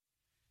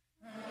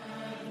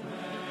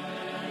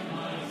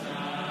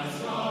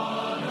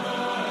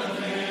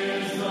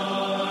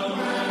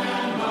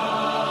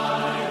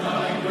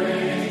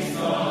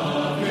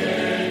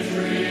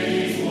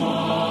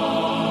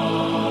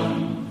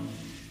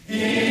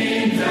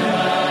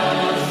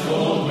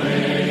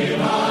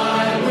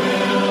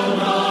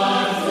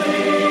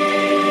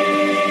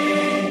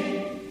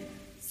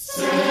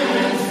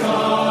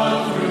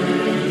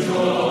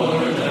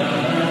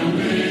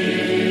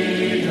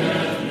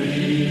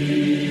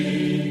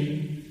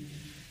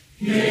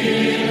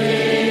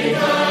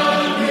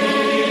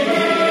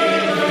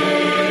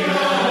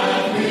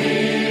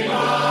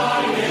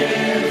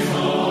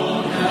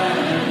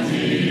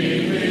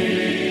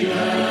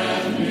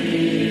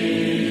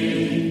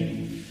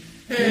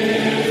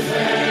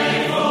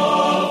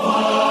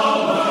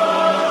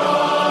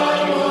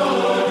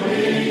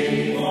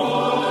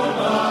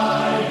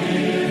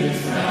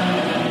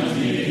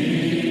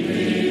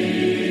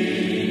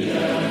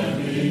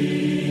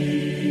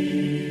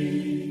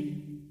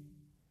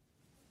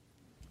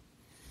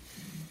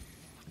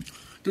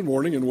Good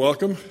morning and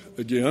welcome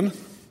again.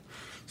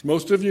 As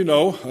most of you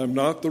know, I'm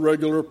not the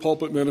regular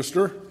pulpit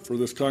minister for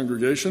this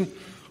congregation.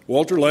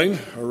 Walter Lane,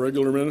 our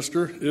regular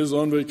minister, is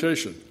on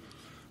vacation.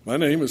 My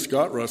name is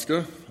Scott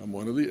Ruska. I'm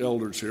one of the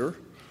elders here.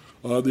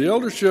 The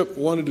eldership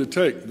wanted to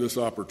take this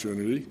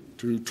opportunity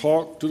to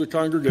talk to the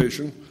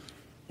congregation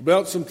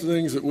about some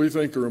things that we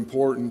think are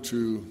important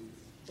to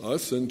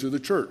us and to the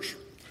church.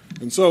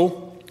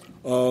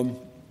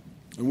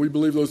 And we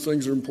believe those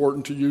things are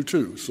important to you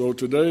too. So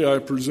today I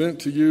present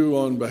to you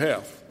on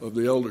behalf of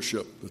the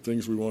eldership the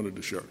things we wanted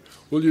to share.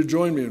 Will you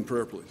join me in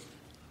prayer, please?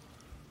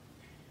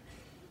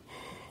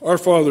 Our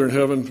Father in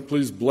heaven,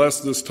 please bless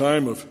this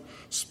time of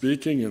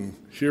speaking and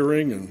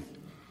hearing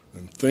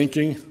and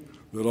thinking,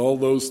 that all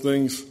those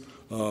things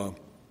will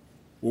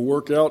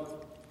work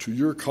out to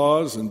your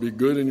cause and be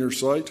good in your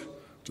sight,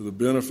 to the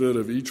benefit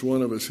of each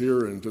one of us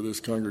here and to this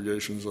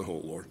congregation as a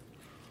whole, Lord.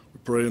 We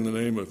pray in the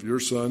name of your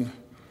Son,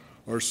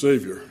 our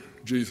Savior,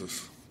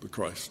 Jesus the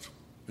Christ.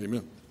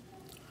 Amen.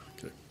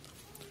 Okay.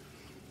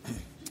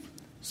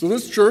 So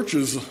this church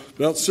is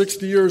about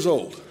 60 years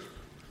old.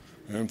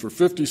 And for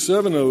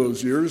 57 of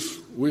those years,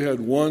 we had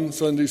one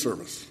Sunday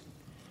service.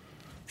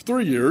 For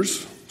 3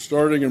 years,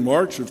 starting in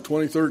March of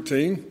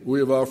 2013, we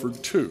have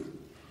offered two.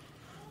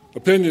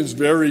 Opinions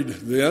varied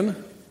then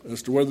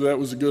as to whether that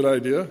was a good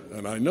idea,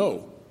 and I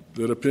know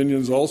that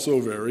opinions also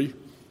vary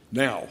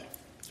now.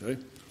 Okay?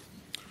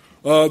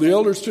 The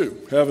elders, too,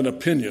 have an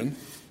opinion,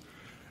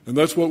 and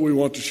that's what we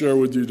want to share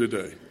with you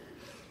today.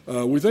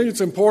 We think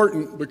it's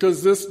important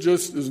because this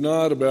just is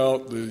not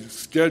about the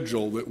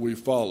schedule that we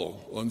follow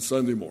on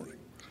Sunday morning.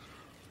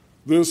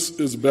 This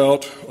is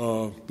about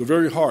the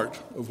very heart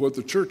of what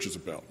the church is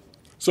about.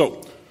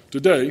 So,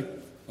 today,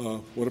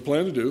 what I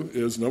plan to do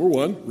is, number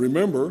one,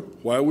 remember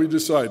why we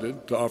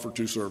decided to offer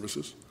two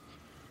services.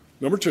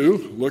 Number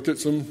two, look at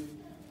some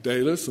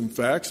data, some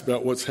facts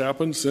about what's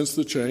happened since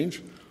the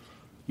change.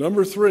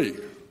 Number three,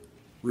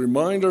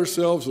 remind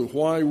ourselves of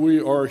why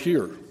we are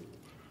here,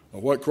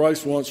 of what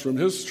Christ wants from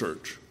his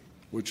church,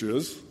 which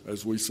is,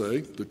 as we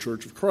say, the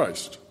Church of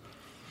Christ.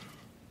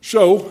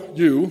 Show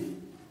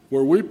you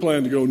where we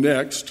plan to go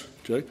next,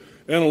 okay,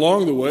 and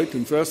along the way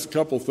confess a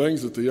couple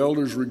things that the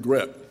elders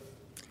regret.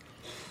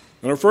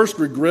 And our first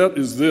regret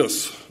is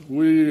this.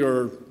 We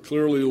are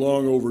clearly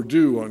long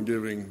overdue on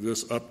giving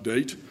this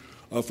update.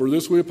 For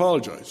this we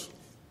apologize.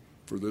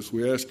 For this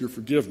we ask your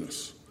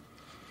forgiveness.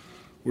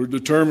 We're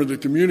determined to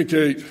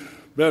communicate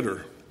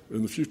better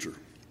in the future.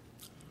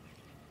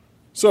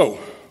 So,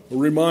 a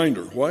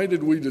reminder, why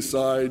did we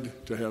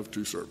decide to have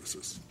two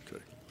services?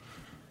 Okay.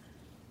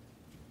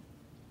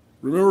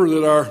 Remember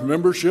that our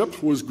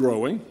membership was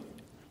growing,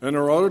 and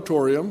our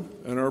auditorium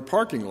and our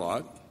parking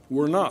lot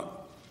were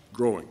not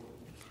growing.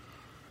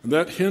 And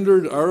that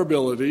hindered our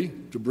ability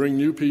to bring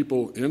new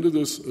people into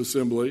this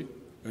assembly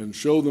and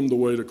show them the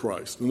way to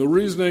Christ. And the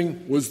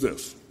reasoning was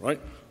this, right?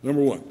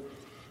 Number one,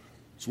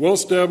 it's well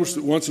established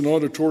that once an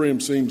auditorium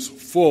seems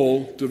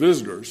full to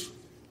visitors,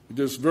 it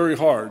is very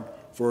hard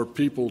for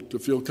people to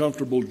feel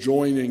comfortable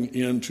joining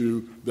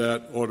into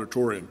that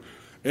auditorium.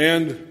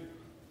 And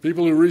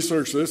people who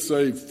research this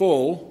say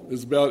full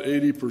is about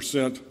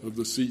 80% of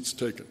the seats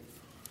taken.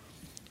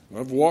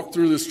 I've walked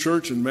through this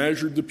church and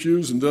measured the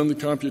pews and done the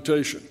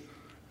computation.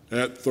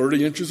 At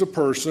 30 inches a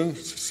person,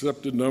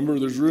 accepted number,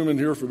 there's room in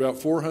here for about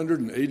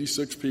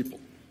 486 people.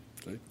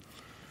 Okay?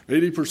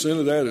 80%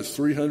 of that is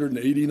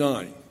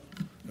 389.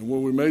 And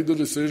when we made the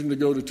decision to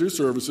go to two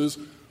services,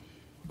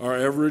 our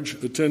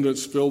average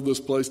attendance filled this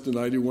place to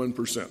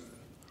 91%.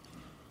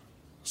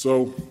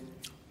 So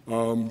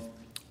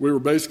we were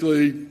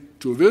basically,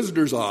 to a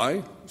visitor's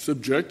eye,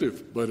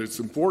 subjective, but it's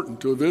important,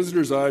 to a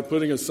visitor's eye,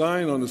 putting a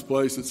sign on this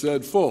place that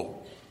said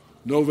full,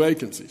 no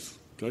vacancies.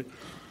 Okay?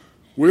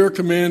 We are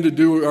commanded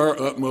to do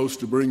our utmost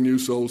to bring new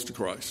souls to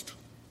Christ.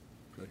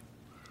 Okay?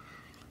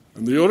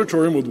 And the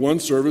auditorium with one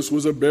service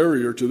was a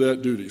barrier to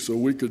that duty, so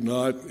we could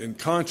not, in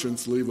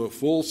conscience, leave a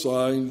full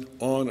sign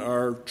on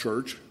our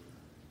church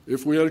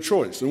if we had a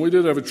choice. And we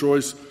did have a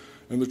choice,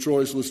 and the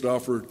choice was to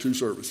offer two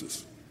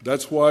services.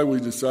 That's why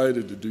we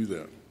decided to do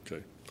that.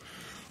 Okay.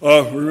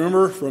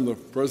 Remember from the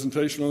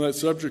presentation on that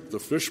subject, the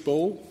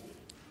fishbowl?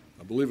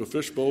 I believe a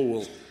fishbowl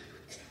will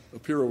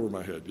appear over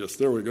my head. Yes,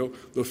 there we go.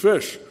 The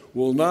fish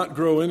will not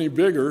grow any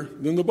bigger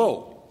than the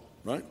bowl,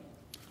 right?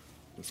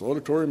 This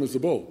auditorium is the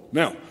bowl.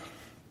 Now,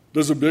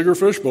 does a bigger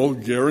fishbowl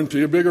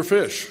guarantee a bigger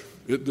fish?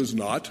 It does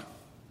not,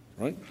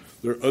 right?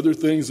 There are other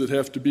things that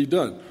have to be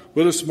done.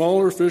 But a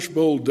smaller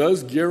fishbowl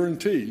does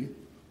guarantee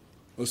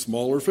a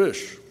smaller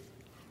fish.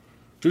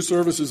 Two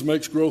services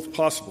makes growth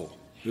possible.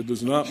 It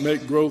does not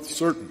make growth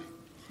certain.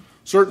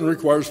 Certain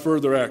requires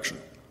further action.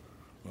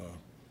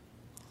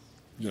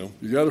 You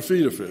got to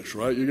feed a fish,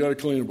 right? You got to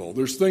clean a bowl.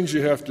 There's things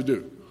you have to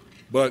do,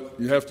 but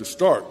you have to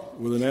start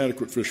with an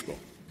adequate fishbowl.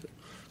 Okay.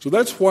 So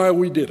that's why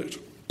we did it.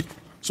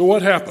 So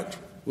what happened?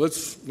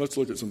 Let's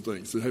look at some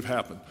things that have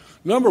happened.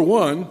 Number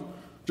one,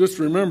 just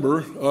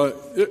remember,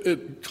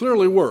 it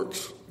clearly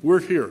works. We're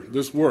here.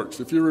 This works.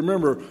 If you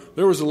remember,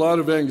 there was a lot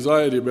of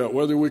anxiety about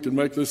whether we could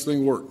make this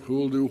thing work. Who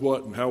will do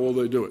what and how will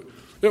they do it?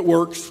 It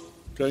works.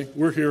 Okay,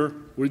 we're here.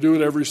 We do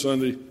it every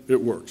Sunday.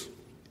 It works.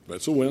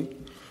 That's a win.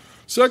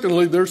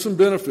 Secondly, there's some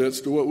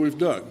benefits to what we've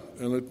done.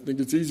 And I think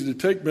it's easy to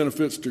take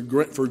benefits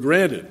for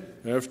granted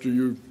after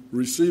you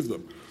receive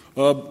them.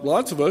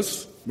 Lots of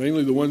us,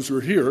 mainly the ones who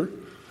are here,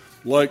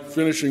 like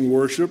finishing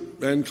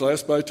worship and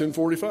class by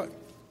 10:45.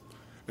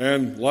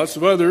 And lots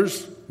of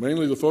others,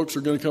 mainly the folks who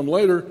are going to come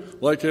later,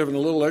 like having a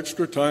little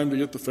extra time to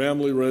get the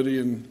family ready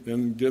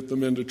and get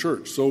them into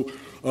church. So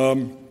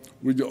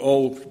we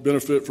all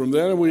benefit from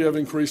that, and we have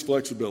increased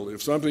flexibility.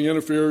 If something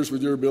interferes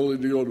with your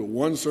ability to go to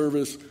one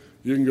service,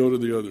 you can go to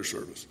the other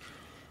service.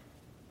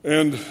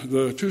 And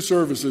the two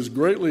services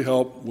greatly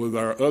help with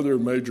our other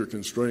major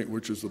constraint,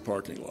 which is the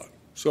parking lot.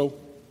 So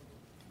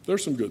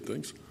there's some good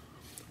things.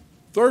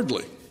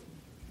 Thirdly,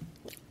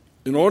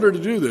 in order to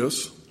do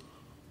this,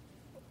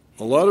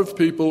 a lot of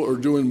people are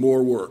doing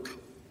more work.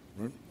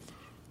 Right?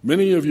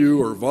 Many of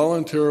you are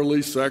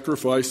voluntarily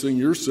sacrificing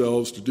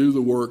yourselves to do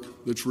the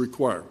work that's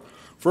required.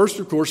 First,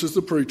 of course, is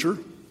the preacher,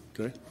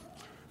 okay?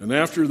 And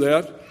after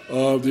that,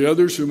 the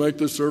others who make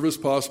this service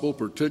possible,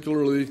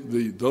 particularly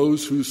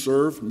those who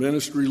serve,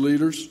 ministry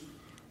leaders,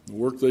 the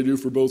work they do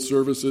for both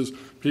services,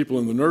 people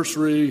in the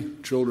nursery,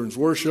 children's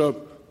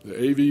worship, the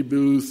AV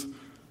booth,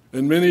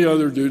 and many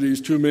other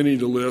duties, too many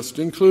to list,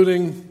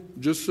 including,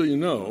 just so you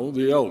know,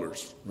 the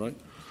elders, right?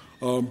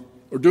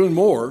 Are doing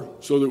more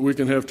so that we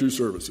can have two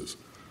services.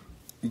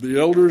 The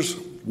elders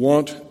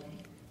want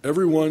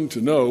everyone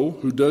to know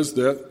who does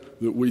that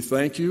we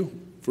thank you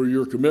for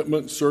your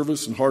commitment,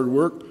 service, and hard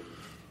work.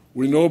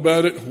 We know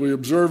about it, we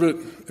observe it,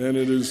 and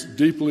it is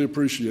deeply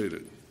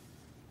appreciated.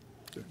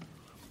 Okay.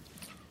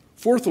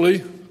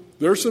 Fourthly,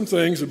 there are some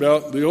things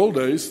about the old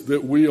days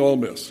that we all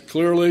miss.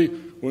 Clearly,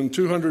 when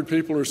 200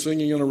 people are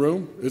singing in a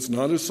room, it's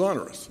not as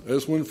sonorous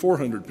as when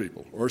 400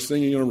 people are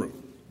singing in a room.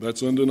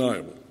 That's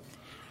undeniable.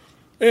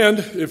 And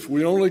if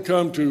we only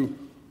come to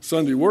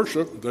Sunday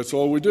worship, that's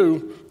all we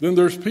do, then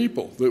there's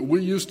people that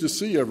we used to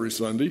see every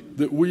Sunday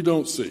that we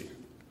don't see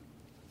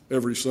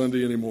every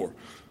Sunday anymore.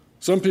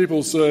 Some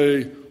people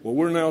say, well,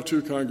 we're now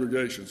two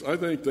congregations. I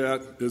think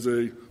that is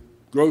a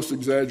gross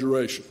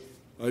exaggeration.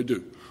 I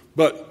do.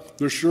 But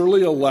there's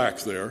surely a lack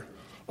there.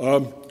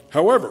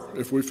 However,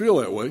 if we feel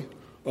that way,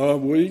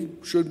 we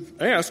should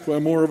ask why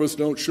more of us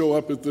don't show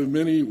up at the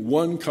many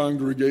one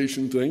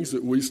congregation things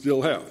that we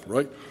still have,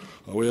 right?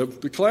 We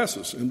have the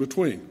classes in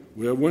between.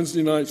 We have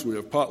Wednesday nights. We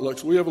have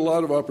potlucks. We have a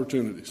lot of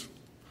opportunities.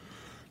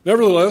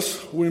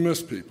 Nevertheless, we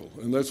miss people,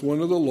 and that's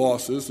one of the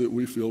losses that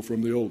we feel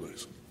from the old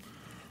days.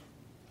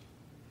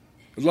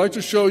 I'd like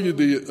to show you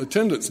the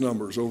attendance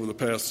numbers over the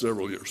past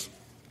several years.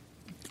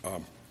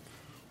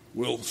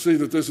 We'll see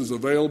that this is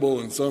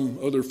available in some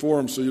other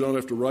forum, so you don't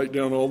have to write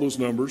down all those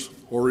numbers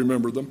or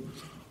remember them.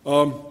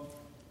 You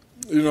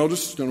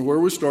notice kind of where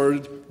we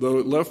started. The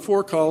left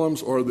four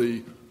columns are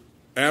the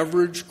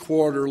average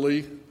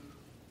quarterly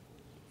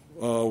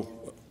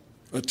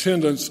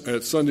attendance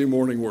at Sunday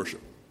morning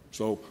worship.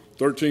 So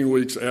 13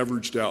 weeks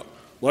averaged out.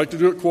 Like to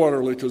do it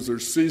quarterly because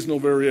there's seasonal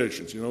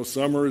variations. You know,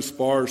 summer is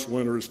sparse,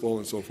 winter is full,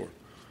 and so forth.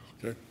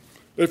 Okay.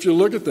 If you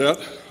look at that,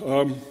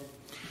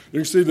 you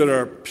can see that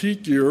our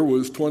peak year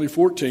was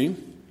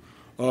 2014.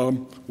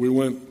 We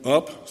went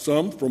up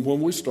some from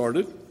when we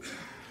started.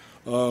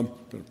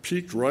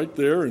 Peaked right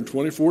there in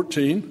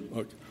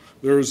 2014.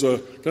 There's a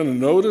kind of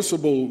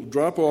noticeable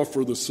drop-off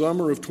for the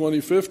summer of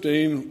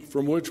 2015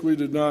 from which we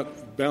did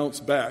not bounce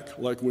back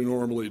like we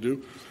normally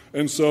do.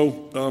 And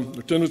so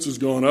attendance has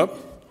gone up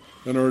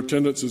and our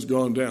attendance has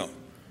gone down.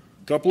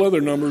 A couple other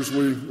numbers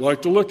we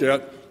like to look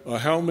at.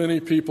 How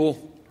many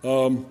people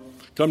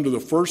come to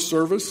the first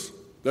service?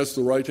 That's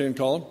the right-hand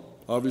column.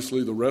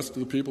 Obviously, the rest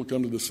of the people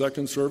come to the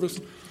second service.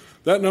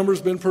 That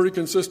number's been pretty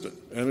consistent,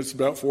 and it's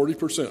about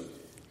 40%.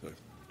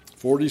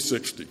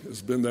 40-60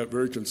 has been that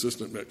very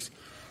consistent mix.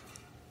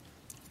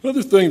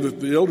 Another thing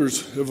that the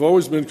elders have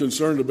always been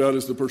concerned about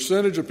is the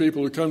percentage of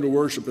people who come to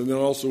worship and then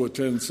also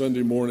attend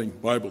Sunday morning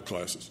Bible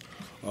classes.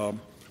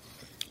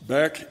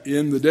 Back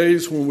in the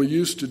days when we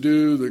used to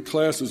do the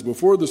classes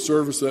before the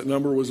service, that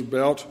number was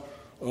about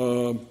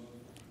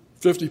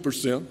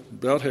 50%,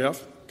 about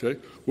half. Okay.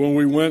 When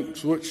we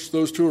switched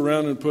those two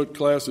around and put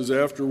classes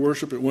after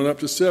worship, it went up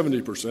to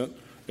 70%.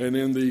 And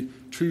in the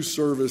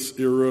two-service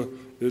era,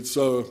 it's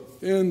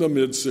in the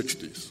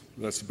mid-60s.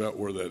 That's about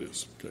where that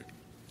is. Okay.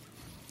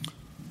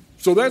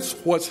 So that's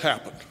what's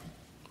happened.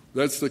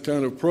 That's the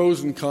kind of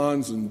pros and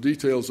cons and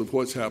details of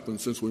what's happened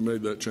since we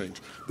made that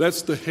change.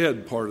 That's the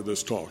head part of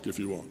this talk, if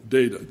you want,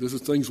 data. This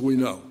is things we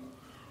know.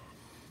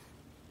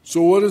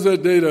 So what does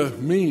that data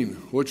mean?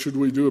 What should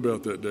we do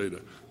about that data?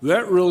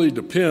 That really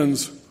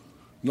depends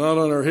not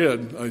on our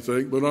head, I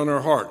think, but on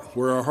our heart,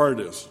 where our heart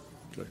is.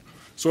 Okay.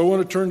 So I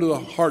want to turn to the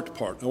heart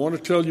part. I want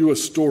to tell you a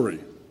story,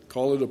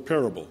 call it a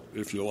parable,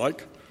 if you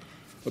like,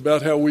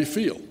 about how we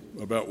feel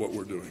about what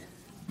we're doing.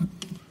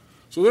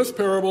 So this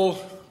parable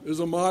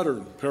is a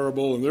modern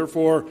parable, and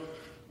therefore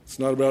it's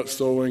not about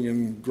sowing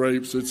and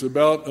grapes. It's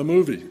about a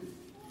movie.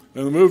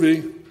 And the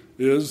movie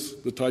is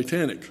the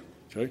Titanic.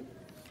 Okay.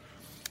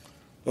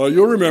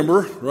 You'll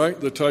remember, right?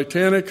 The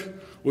Titanic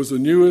was the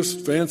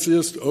newest,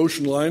 fanciest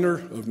ocean liner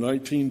of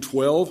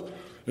 1912.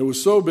 It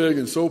was so big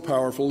and so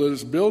powerful that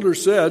its builder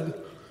said,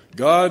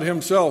 God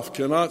himself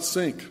cannot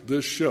sink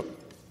this ship.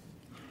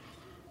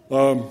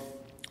 So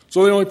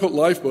they only put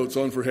lifeboats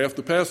on for half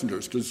the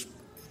passengers, because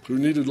who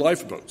needed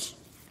lifeboats?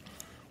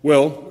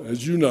 Well,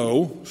 as you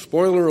know,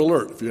 spoiler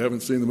alert, if you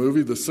haven't seen the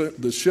movie,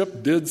 the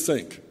ship did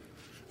sink.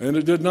 And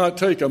it did not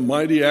take a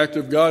mighty act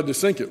of God to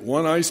sink it.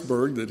 One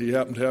iceberg that he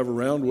happened to have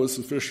around was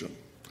sufficient.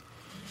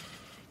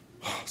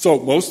 So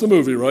most of the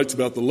movie, right, it's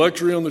about the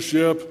luxury on the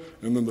ship,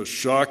 and then the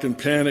shock and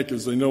panic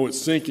as they know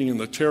it's sinking, and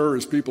the terror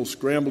as people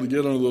scramble to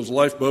get onto those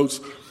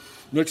lifeboats,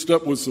 mixed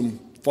up with some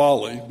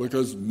folly,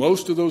 because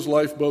most of those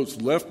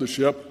lifeboats left the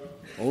ship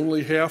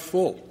only half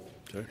full.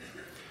 Okay?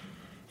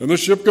 And the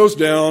ship goes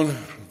down, a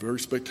very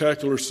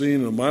spectacular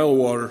scene in a mile of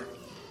water,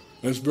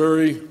 and it's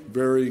very,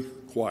 very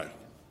quiet.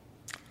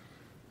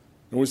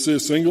 And we see a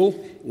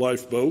single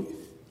lifeboat.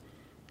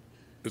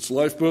 It's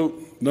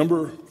lifeboat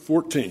number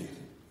 14,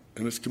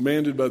 and it's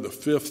commanded by the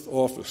 5th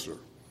officer,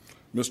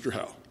 Mr.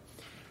 Howe.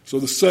 So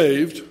the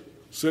saved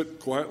sit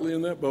quietly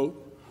in that boat,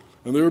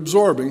 and they're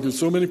absorbing because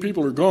so many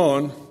people are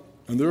gone,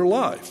 and they're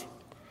alive.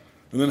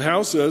 And then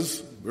Howe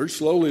says, very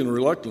slowly and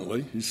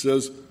reluctantly, he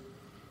says,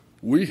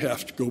 we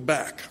have to go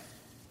back.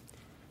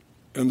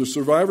 And the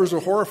survivors are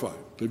horrified.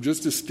 They've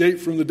just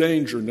escaped from the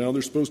danger. Now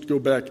they're supposed to go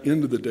back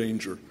into the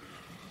danger.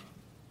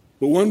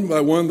 But one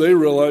by one, they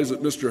realize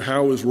that Mr.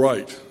 Howe is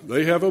right.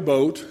 They have a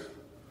boat,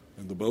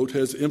 and the boat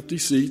has empty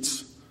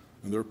seats,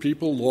 and there are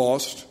people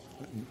lost,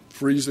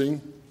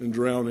 freezing and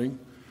drowning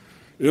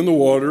in the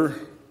water,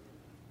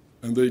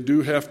 and they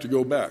do have to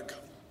go back.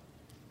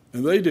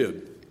 And they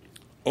did.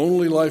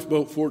 Only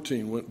lifeboat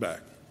 14 went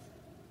back.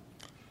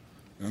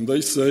 And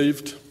they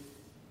saved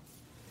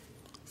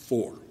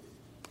 4. It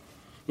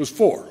was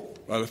 4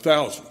 out of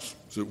thousands.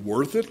 Is it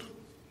worth it?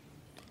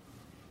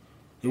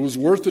 It was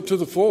worth it to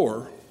the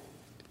 4.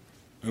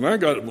 And I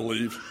got to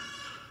believe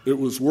it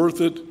was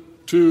worth it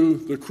to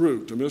the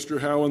crew, to Mr.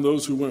 Howe and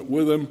those who went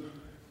with him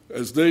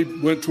as they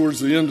went towards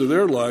the end of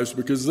their lives,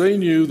 because they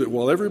knew that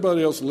while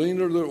everybody else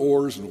leaned over their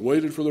oars and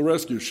waited for the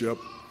rescue ship,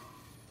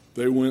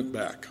 they went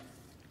back.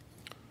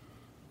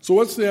 So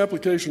what's the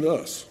application to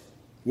us?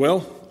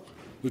 Well,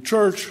 the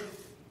church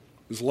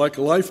is like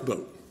a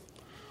lifeboat.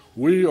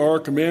 We are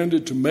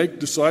commanded to make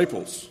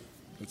disciples.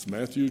 That's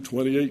Matthew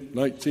 28,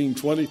 19,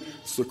 20.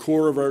 It's the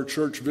core of our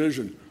church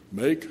vision.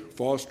 Make,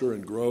 foster,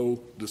 and grow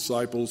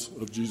disciples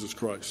of Jesus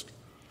Christ.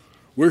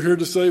 We're here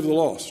to save the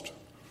lost.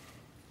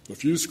 A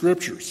few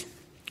scriptures.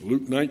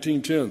 Luke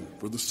 19:10.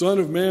 For the Son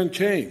of Man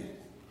came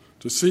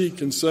to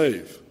seek and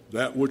save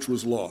that which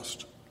was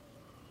lost.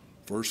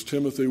 1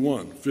 Timothy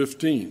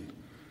 1:15.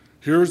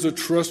 Here's a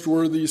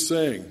trustworthy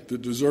saying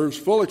that deserves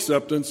full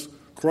acceptance.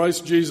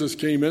 Christ Jesus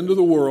came into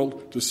the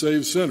world to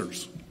save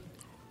sinners,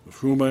 of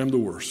whom I am the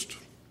worst.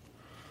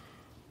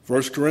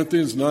 1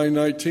 Corinthians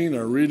 9:19,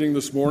 our reading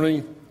this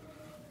morning.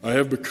 I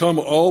have become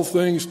all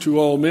things to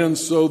all men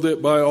so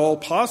that by all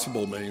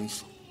possible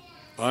means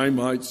I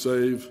might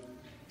save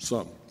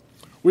some.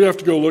 We have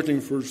to go looking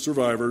for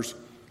survivors,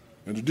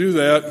 and to do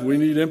that we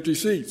need empty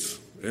seats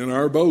in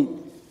our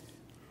boat.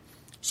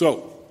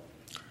 So,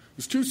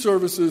 is 2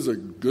 services a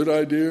good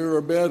idea or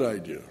a bad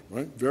idea?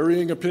 Right?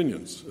 Varying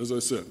opinions, as I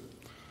said.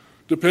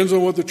 Depends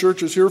on what the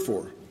church is here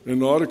for. In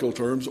nautical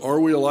terms, are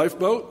we a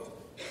lifeboat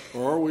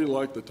or are we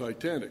like the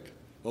Titanic,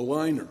 a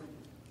liner?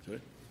 Okay.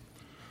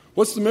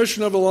 What's the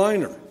mission of a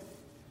liner?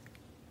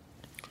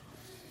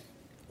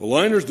 A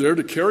liner's there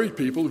to carry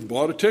people who've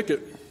bought a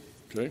ticket,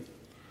 okay,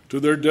 to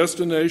their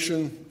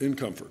destination in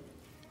comfort.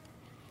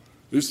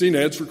 You've seen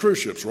ads for cruise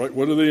ships, right?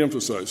 What do they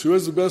emphasize? Who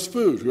has the best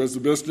food? Who has the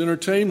best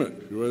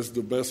entertainment? Who has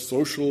the best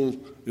social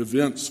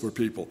events for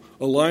people?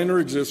 A liner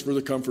exists for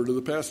the comfort of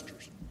the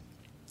passengers.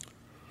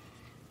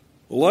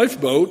 A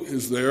lifeboat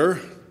is there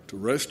to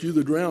rescue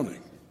the drowning.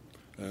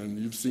 And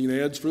you've seen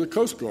ads for the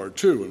Coast Guard,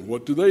 too. And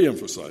what do they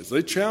emphasize?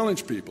 They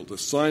challenge people to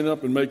sign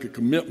up and make a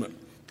commitment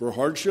for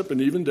hardship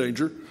and even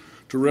danger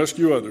to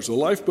rescue others. A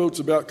lifeboat's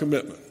about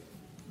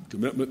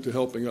commitment to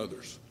helping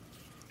others.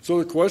 So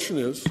the question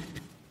is,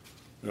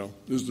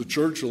 is the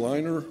church a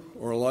liner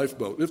or a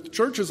lifeboat? If the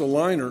church is a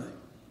liner,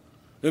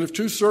 and if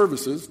 2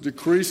 services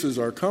decreases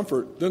our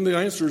comfort, then the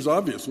answer is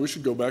obvious. We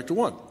should go back to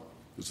 1,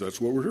 because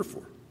that's what we're here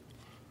for.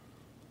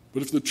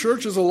 But if the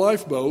church is a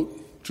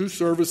lifeboat, 2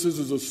 services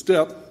is a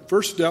step,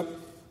 first step,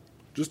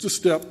 just a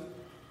step,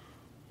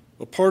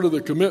 a part of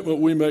the commitment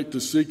we make to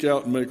seek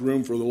out and make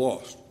room for the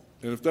lost.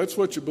 And if that's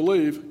what you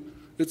believe,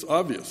 it's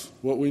obvious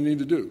what we need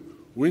to do.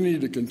 We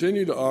need to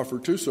continue to offer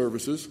 2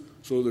 services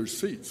so there's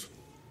seats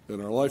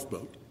in our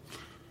lifeboat.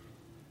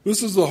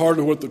 This is the heart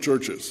of what the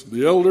church is.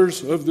 The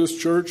elders of this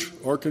church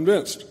are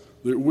convinced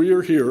that we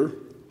are here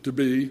to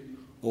be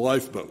a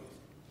lifeboat.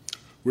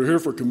 We're here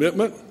for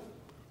commitment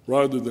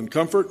rather than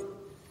comfort.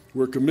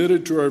 We're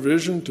committed to our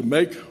vision to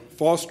make,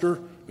 foster,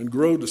 and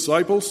grow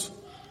disciples,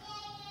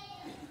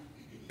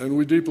 and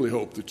we deeply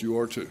hope that you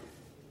are too.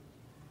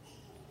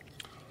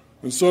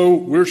 And so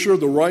we're sure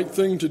the right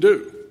thing to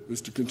do is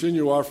to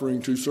continue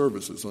offering 2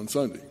 services on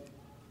Sunday.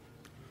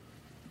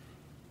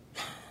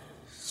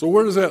 So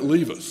where does that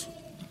leave us?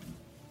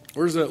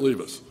 Where does that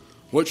leave us?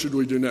 What should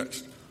we do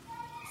next?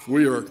 If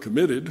we are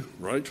committed,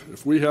 right,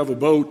 if we have a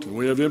boat and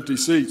we have empty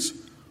seats,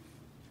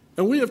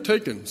 and we have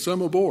taken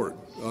some aboard,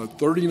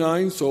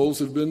 39 souls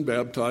have been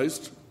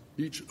baptized,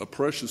 each a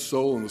precious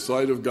soul in the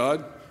sight of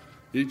God,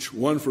 each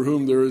one for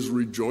whom there is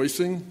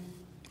rejoicing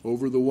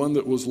over the one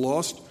that was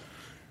lost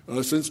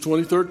since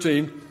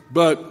 2013.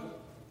 But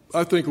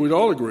I think we'd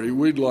all agree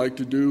we'd like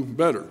to do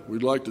better.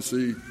 We'd like to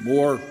see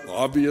more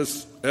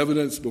obvious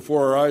evidence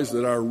before our eyes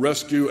that our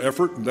rescue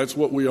effort, and that's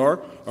what we are,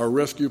 our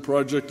rescue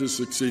project is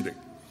succeeding.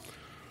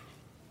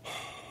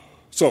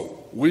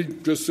 So we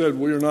just said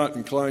we are not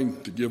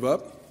inclined to give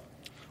up.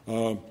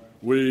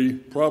 We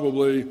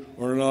probably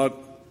are not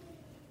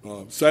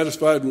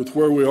satisfied with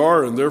where we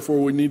are, and therefore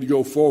we need to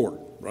go forward,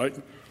 right?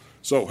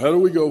 So how do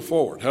we go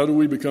forward? How do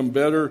we become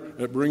better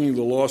at bringing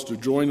the lost to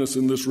join us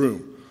in this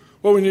room?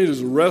 What we need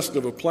is the rest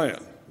of a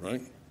plan,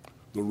 right?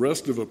 The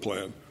rest of a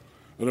plan.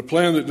 And a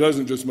plan that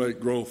doesn't just make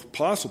growth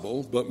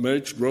possible, but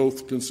makes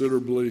growth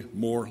considerably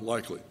more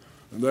likely.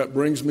 And that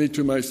brings me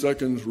to my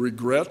second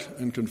regret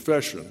and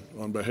confession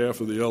on behalf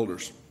of the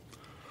elders.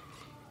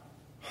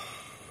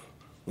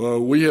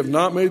 We have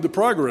not made the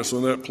progress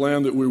on that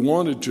plan that we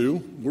wanted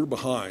to. We're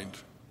behind.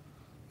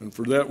 And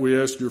for that,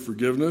 we ask your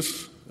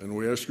forgiveness and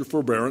we ask your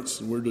forbearance,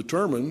 and we're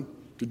determined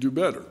to do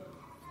better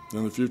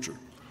in the future.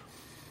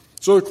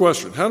 So the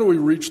question, how do we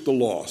reach the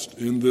lost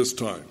in this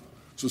time?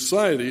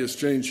 Society has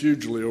changed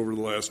hugely over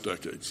the last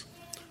decades.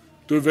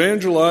 To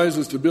evangelize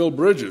is to build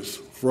bridges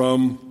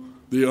from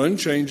the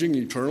unchanging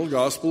eternal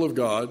gospel of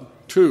God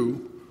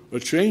to a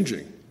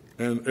changing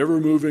and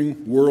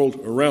ever-moving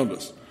world around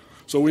us.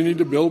 So we need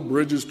to build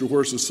bridges to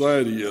where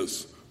society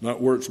is,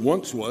 not where it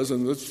once was,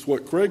 and that's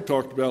what Craig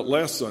talked about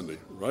last Sunday,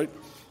 right?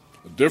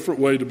 A different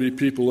way to be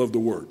people of the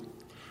Word.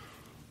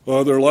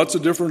 There are lots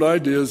of different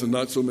ideas and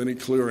not so many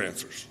clear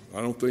answers.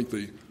 I don't think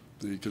the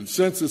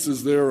consensus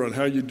is there on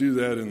how you do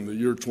that in the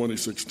year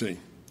 2016.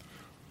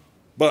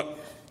 But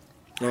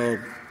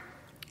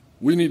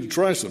we need to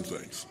try some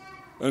things.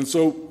 And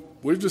so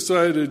we've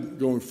decided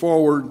going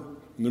forward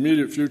in the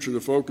immediate future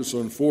to focus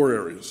on 4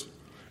 areas.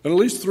 And at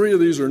least 3 of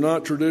these are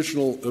not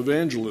traditional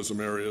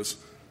evangelism areas,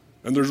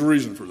 and there's a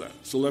reason for that.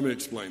 So let me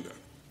explain that.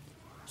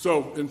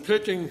 So in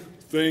picking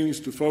things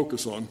to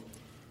focus on,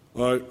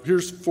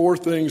 here's 4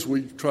 things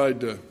we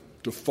tried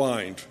to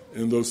find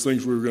in those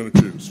things we were going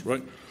to choose,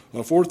 right?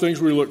 4 things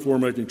we look for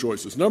making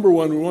choices. Number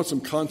 1, we want some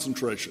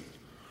concentration.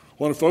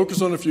 We want to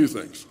focus on a few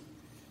things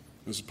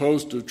as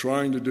opposed to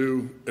trying to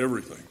do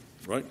everything,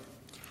 right?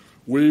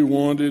 We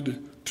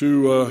wanted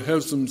to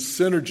have some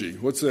synergy.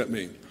 What's that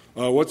mean?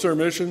 What's our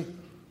mission?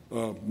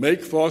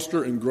 Make,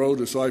 foster, and grow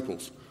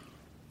disciples.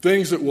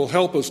 Things that will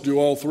help us do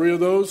all 3 of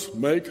those,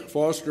 make,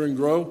 foster, and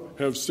grow,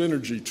 have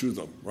synergy to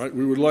them, right?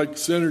 We would like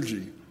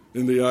synergy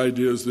in the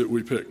ideas that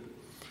we pick.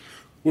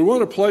 We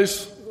want a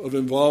place of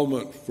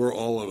involvement for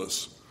all of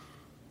us.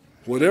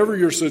 Whatever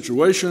your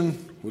situation,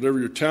 whatever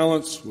your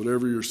talents,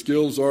 whatever your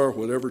skills are,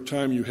 whatever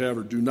time you have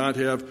or do not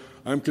have,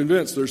 I'm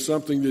convinced there's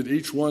something that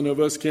each one of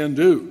us can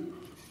do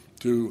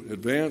to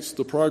advance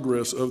the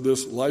progress of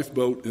this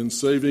lifeboat in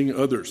saving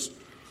others.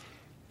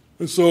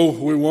 And so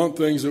we want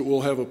things that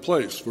will have a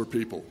place for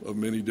people of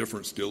many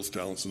different skills,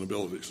 talents, and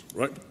abilities,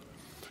 right?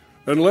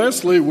 And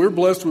lastly, we're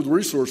blessed with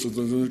resources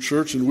in the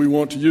church, and we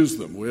want to use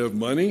them. We have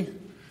money,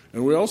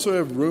 and we also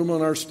have room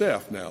on our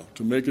staff now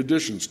to make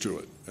additions to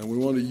it. And we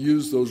want to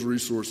use those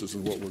resources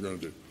in what we're going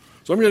to do.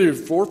 So I'm going to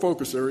give 4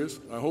 focus areas.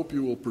 I hope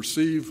you will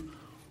perceive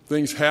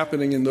things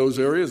happening in those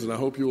areas, and I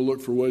hope you will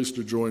look for ways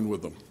to join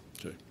with them.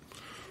 Okay.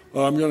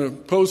 I'm going to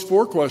pose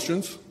 4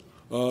 questions.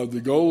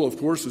 The goal, of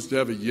course, is to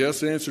have a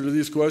yes answer to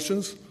these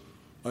questions.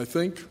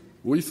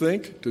 We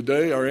think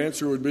today our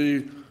answer would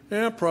be,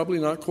 probably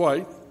not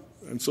quite,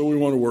 and so we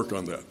want to work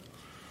on that.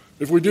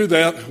 If we do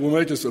that, we'll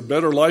make us a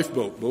better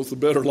lifeboat, both a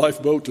better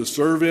lifeboat to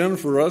serve in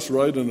for us,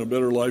 right, and a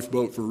better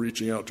lifeboat for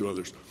reaching out to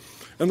others.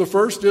 And the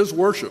first is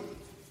worship.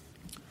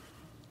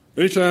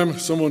 Anytime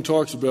someone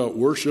talks about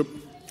worship,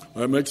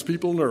 it makes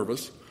people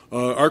nervous.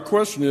 Our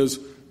question is,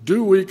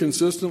 do we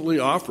consistently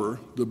offer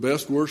the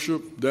best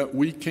worship that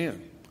we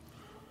can?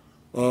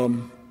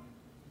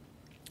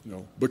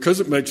 Because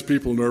it makes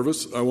people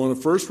nervous, I want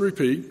to first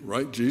repeat,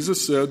 right?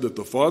 Jesus said that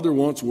the Father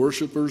wants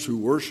worshipers who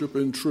worship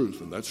in truth,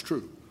 and that's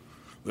true.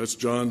 That's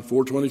John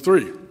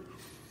 4:23.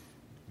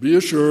 Be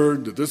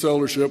assured that this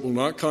eldership will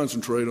not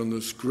concentrate on the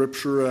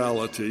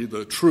scripturality,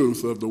 the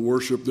truth of the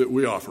worship that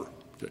we offer.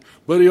 Okay.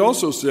 But he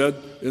also said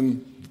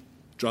in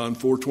John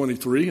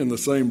 4:23, in the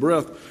same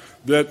breath,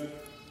 that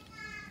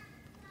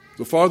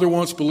the Father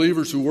wants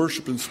believers who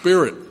worship in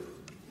spirit.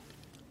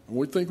 And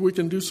we think we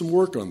can do some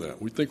work on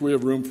that. We think we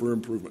have room for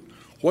improvement.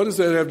 What does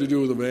that have to do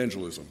with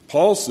evangelism?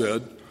 Paul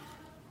said,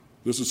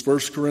 this is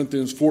 1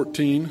 Corinthians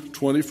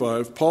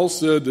 14:25, Paul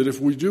said that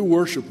if we do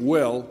worship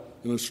well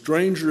and a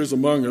stranger is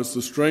among us,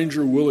 the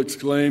stranger will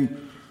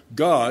exclaim,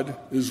 God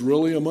is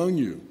really among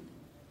you.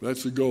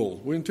 That's the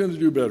goal. We intend to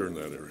do better in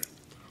that area.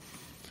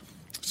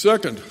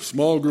 Second,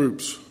 small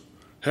groups.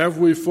 Have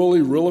we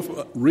fully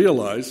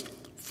realized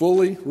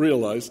fully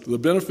realized the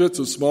benefits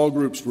of small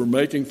groups for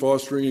making,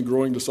 fostering, and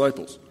growing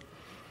disciples.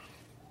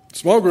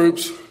 Small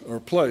groups are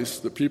a place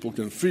that people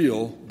can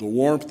feel the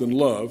warmth and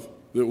love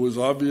that was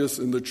obvious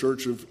in the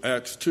church of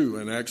Acts 2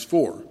 and Acts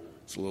 4.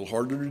 It's a little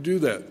harder to do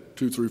that,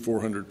 200, 300,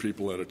 400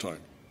 people at a time.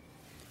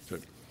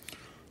 Okay.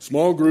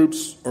 Small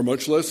groups are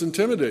much less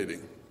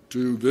intimidating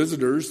to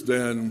visitors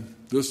than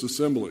this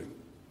assembly.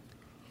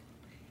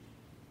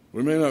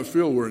 We may not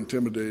feel we're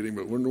intimidating,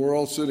 but when we're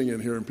all sitting in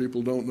here and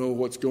people don't know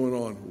what's going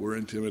on, we're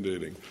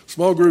intimidating.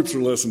 Small groups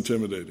are less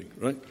intimidating,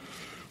 right?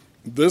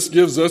 This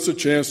gives us a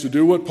chance to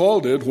do what Paul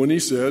did when he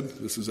said,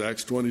 this is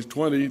Acts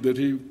 20:20, that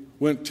he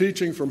went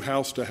teaching from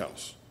house to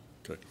house.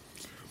 Okay.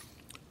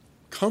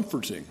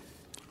 Comforting.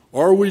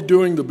 Are we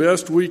doing the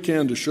best we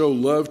can to show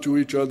love to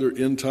each other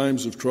in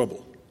times of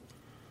trouble?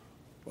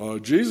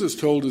 Jesus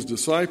told his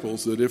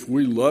disciples that if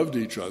we loved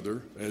each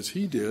other as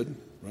he did,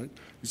 right?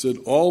 He said,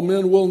 all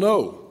men will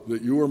know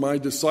that you are my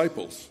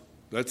disciples.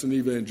 That's an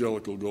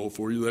evangelical goal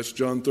for you. That's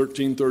John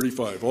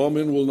 13:35. All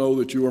men will know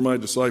that you are my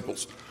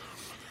disciples.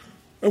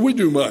 And we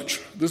do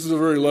much. This is a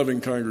very loving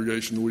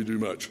congregation. We do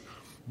much.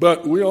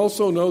 But we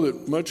also know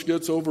that much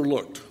gets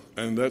overlooked,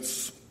 and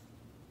that's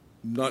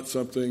not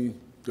something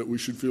that we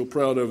should feel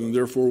proud of, and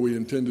therefore we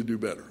intend to do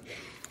better.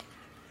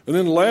 And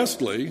then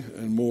lastly,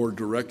 and more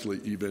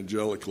directly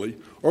evangelically,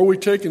 are we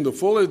taking the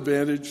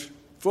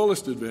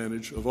fullest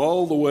advantage of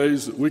all the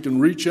ways that we can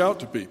reach out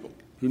to people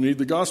who need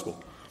the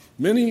gospel?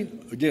 Many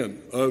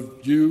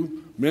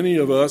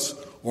of us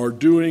are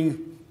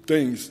doing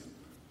things,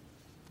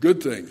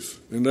 good things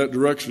in that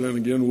direction. And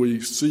again, we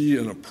see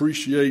and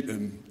appreciate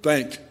and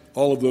thank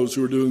all of those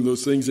who are doing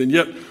those things. And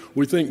yet,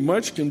 we think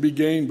much can be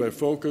gained by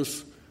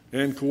focus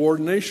and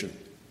coordination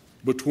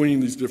between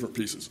these different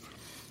pieces.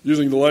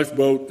 Using the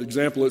lifeboat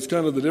example, it's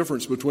kind of the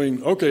difference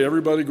between, okay,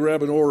 everybody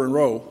grab an oar and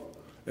row,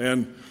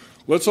 and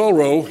let's all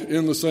row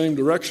in the same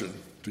direction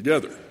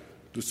together.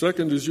 The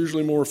second is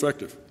usually more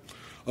effective.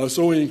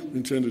 So we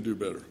intend to do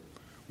better.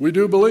 We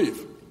do believe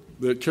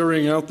that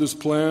carrying out this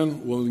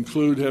plan will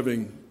include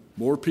having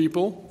more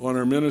people on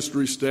our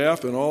ministry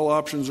staff, and all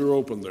options are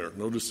open there.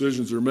 No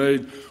decisions are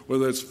made,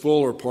 whether that's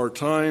full or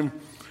part-time,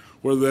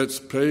 whether that's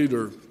paid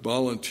or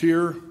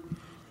volunteer,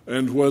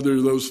 and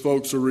whether those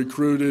folks are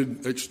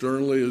recruited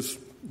externally as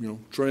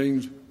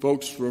trained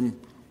folks from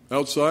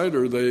outside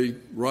or they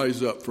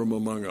rise up from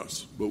among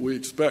us. But we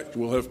expect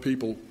we'll have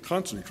people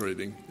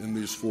concentrating in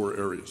these 4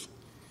 areas.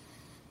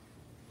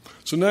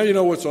 So now you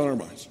know what's on our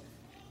minds.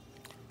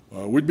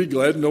 We'd be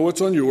glad to know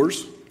what's on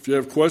yours. If you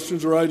have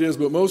questions or ideas,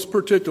 but most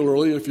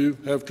particularly if you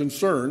have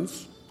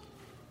concerns,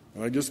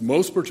 and I guess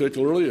most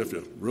particularly if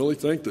you really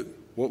think that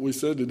what we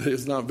said today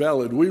is not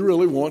valid, we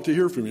really want to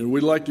hear from you.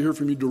 We'd like to hear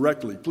from you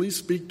directly. Please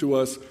speak to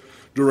us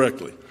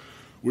directly.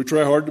 We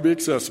try hard to be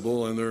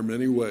accessible, and there are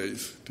many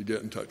ways to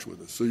get in touch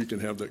with us so you can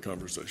have that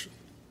conversation.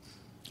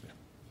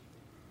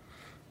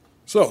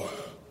 So,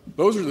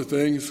 those are the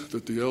things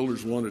that the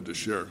elders wanted to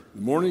share.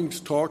 The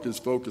morning's talk is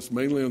focused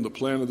mainly on the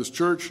plan of this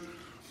church,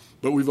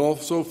 but we've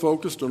also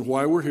focused on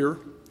why we're here,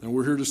 and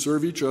we're here to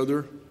serve each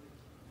other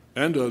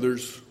and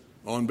others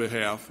on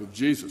behalf of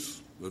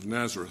Jesus of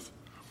Nazareth.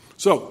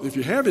 So, if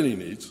you have any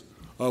needs,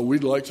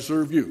 we'd like to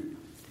serve you.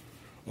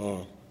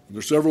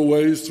 There's several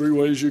ways, 3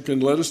 ways you can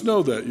let us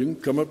know that. You can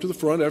come up to the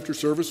front after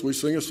service. We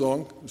sing a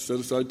song,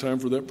 set aside time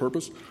for that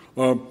purpose.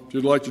 If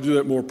you'd like to do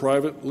that more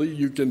privately,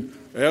 you can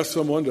ask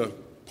someone to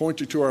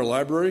point you to our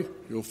library.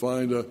 You'll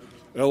find an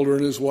elder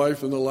and his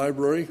wife in the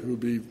library who would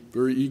be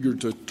very eager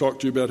to talk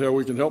to you about how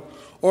we can help.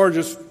 Or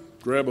just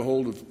grab a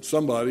hold of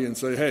somebody and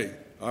say, hey,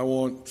 I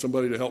want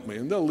somebody to help me.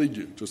 And they'll lead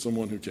you to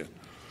someone who can.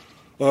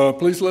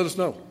 Please let us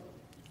know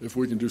if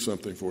we can do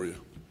something for you.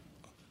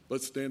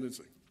 Let's stand and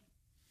sing.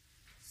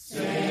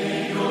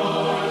 Savior,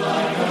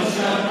 like a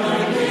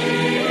shepherd.